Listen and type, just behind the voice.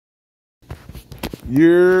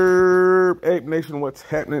Your Ape Nation, what's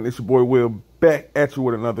happening? It's your boy Will back at you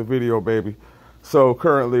with another video, baby. So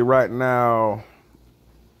currently, right now,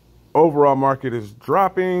 overall market is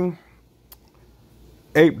dropping.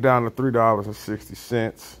 Ape down to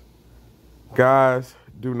 $3.60. Guys,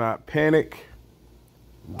 do not panic.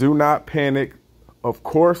 Do not panic. Of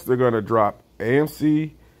course, they're going to drop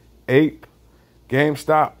AMC, Ape,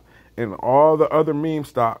 GameStop, and all the other meme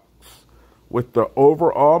stocks with the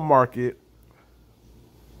overall market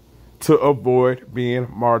to avoid being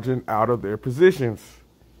margined out of their positions.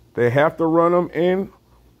 They have to run them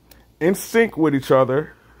in sync with each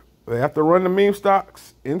other. They have to run the meme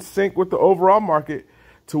stocks in sync with the overall market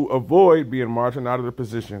to avoid being margined out of their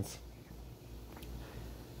positions.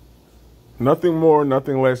 Nothing more,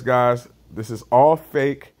 nothing less, guys. This is all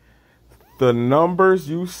fake. The numbers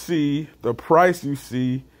you see, the price you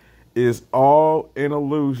see is all an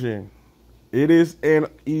illusion. It is an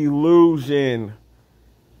illusion.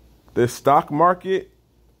 The stock market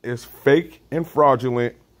is fake and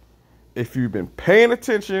fraudulent. If you've been paying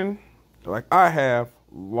attention, like I have,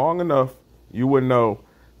 long enough, you would know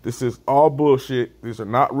this is all bullshit. These are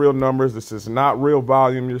not real numbers. This is not real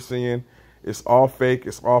volume you're seeing. It's all fake.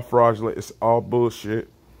 It's all fraudulent. It's all bullshit.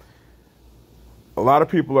 A lot of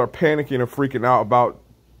people are panicking and freaking out about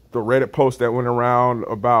the Reddit post that went around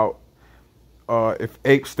about if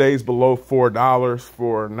Ape stays below $4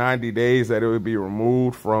 for 90 days, that it would be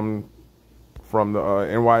removed from the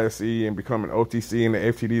NYSE and become an OTC, and the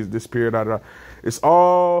FTDs disappeared. It's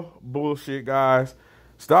all bullshit, guys.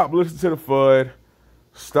 Stop listening to the FUD.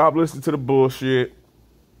 Stop listening to the bullshit.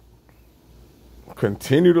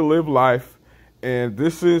 Continue to live life. And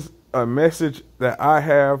this is a message that I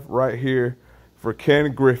have right here for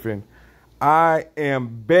Ken Griffin. I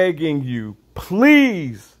am begging you,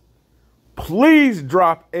 please, please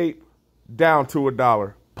drop Ape down to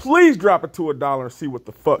 $1. Please drop it to $1 and see what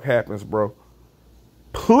the fuck happens, bro.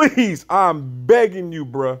 Please, I'm begging you,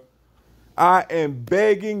 bro. I am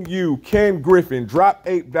begging you, Ken Griffin, drop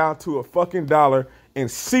Ape down to a fucking $1 and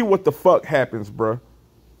see what the fuck happens, bro.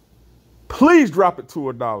 Please drop it to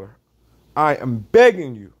 $1. I am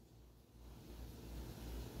begging you.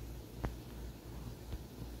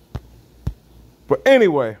 But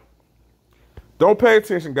anyway, don't pay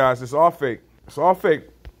attention, guys. It's all fake. It's all fake.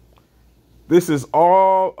 This is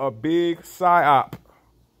all a big psyop.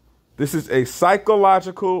 This is a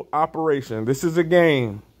psychological operation. This is a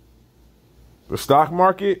game. The stock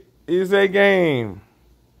market is a game.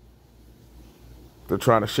 They're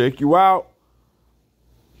trying to shake you out,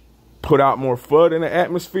 put out more FUD in the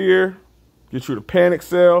atmosphere, get you to panic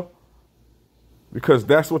sell, because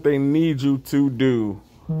that's what they need you to do.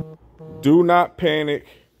 Do not panic.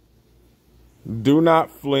 Do not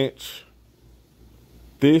flinch.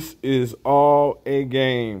 This is all a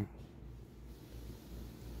game.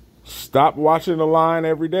 Stop watching the line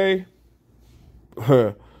every day.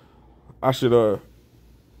 I should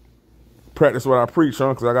practice what I preach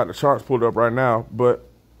on, because I got the charts pulled up right now. But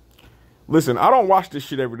listen, I don't watch this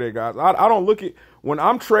shit every day, guys. I don't look at, when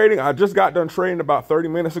I'm trading, I just got done trading about 30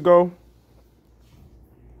 minutes ago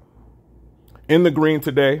in the green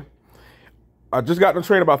today. I just got done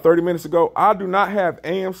trading about 30 minutes ago. I do not have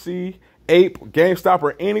AMC, Ape, GameStop,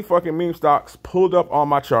 or any fucking meme stocks pulled up on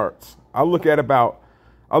my charts. I look at about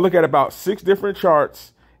 6 different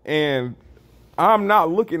charts, and I'm not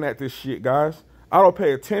looking at this shit, guys. I don't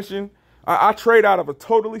pay attention. I trade out of a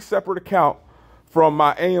totally separate account from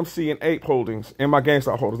my AMC and Ape holdings and my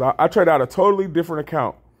GameStop holdings. I trade out a totally different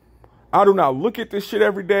account. I do not look at this shit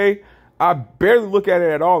every day. I barely look at it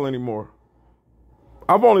at all anymore.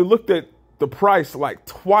 I've only looked at the price like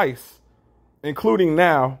twice, including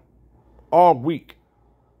now, all week.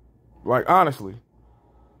 Like, honestly.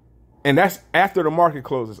 And that's after the market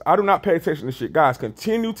closes. I do not pay attention to shit. Guys,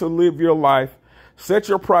 continue to live your life. Set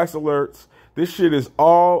your price alerts. This shit is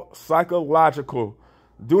all psychological.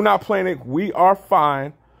 Do not panic. We are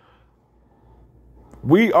fine.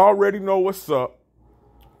 We already know what's up.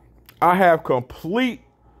 I have complete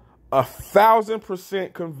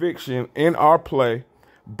 1,000% conviction in our play.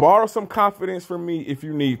 Borrow some confidence from me if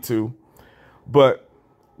you need to. But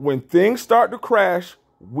when things start to crash,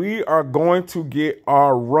 we are going to get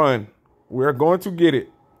our run. We're going to get it.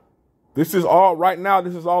 This is all, right now,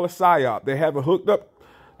 this is all a psyop. They have it hooked up.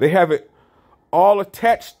 They have it all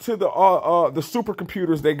attached to the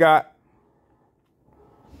supercomputers they got,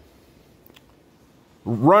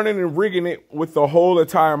 running and rigging it with the whole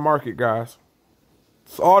entire market, guys.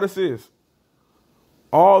 That's all this is.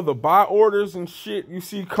 All the buy orders and shit you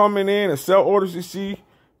see coming in and sell orders you see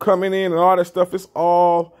coming in and all that stuff, it's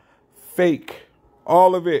all fake.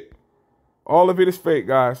 All of it. All of it is fake,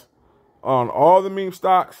 guys. on all the meme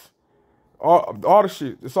stocks, all the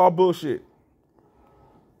shit. It's all bullshit.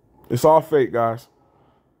 It's all fake, guys.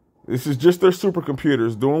 This is just their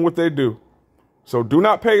supercomputers doing what they do. So do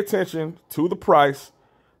not pay attention to the price.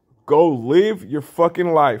 Go live your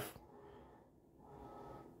fucking life.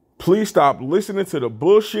 Please stop listening to the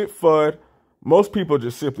bullshit FUD. Most people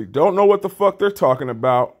just simply don't know what the fuck they're talking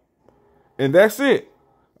about. And that's it.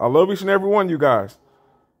 I love each and every one of you guys.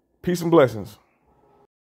 Peace and blessings.